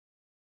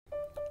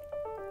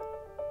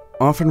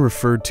Often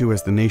referred to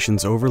as the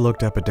nation's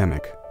overlooked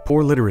epidemic,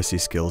 poor literacy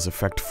skills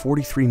affect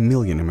 43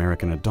 million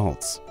American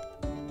adults.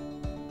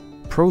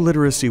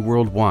 ProLiteracy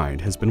Worldwide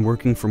has been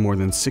working for more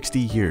than 60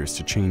 years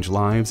to change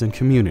lives and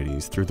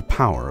communities through the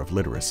power of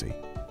literacy.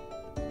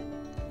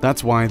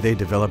 That's why they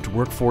developed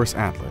Workforce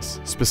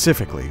Atlas,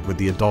 specifically with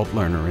the adult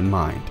learner in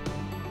mind.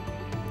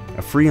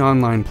 A free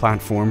online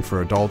platform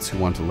for adults who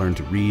want to learn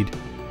to read,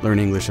 learn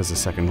English as a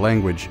second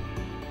language,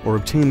 or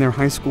obtain their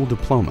high school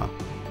diploma.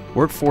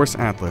 Workforce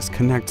Atlas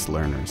connects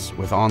learners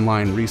with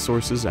online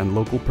resources and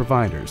local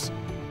providers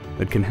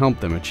that can help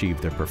them achieve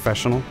their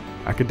professional,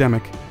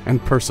 academic,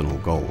 and personal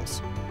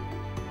goals.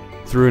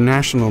 Through a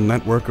national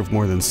network of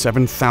more than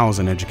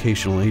 7,000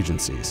 educational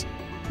agencies,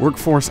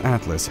 Workforce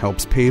Atlas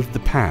helps pave the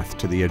path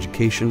to the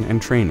education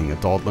and training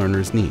adult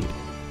learners need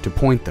to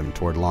point them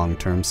toward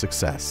long-term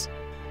success.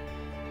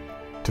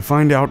 To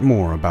find out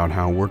more about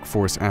how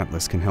Workforce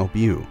Atlas can help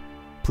you,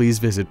 please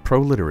visit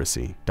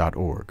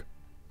proliteracy.org.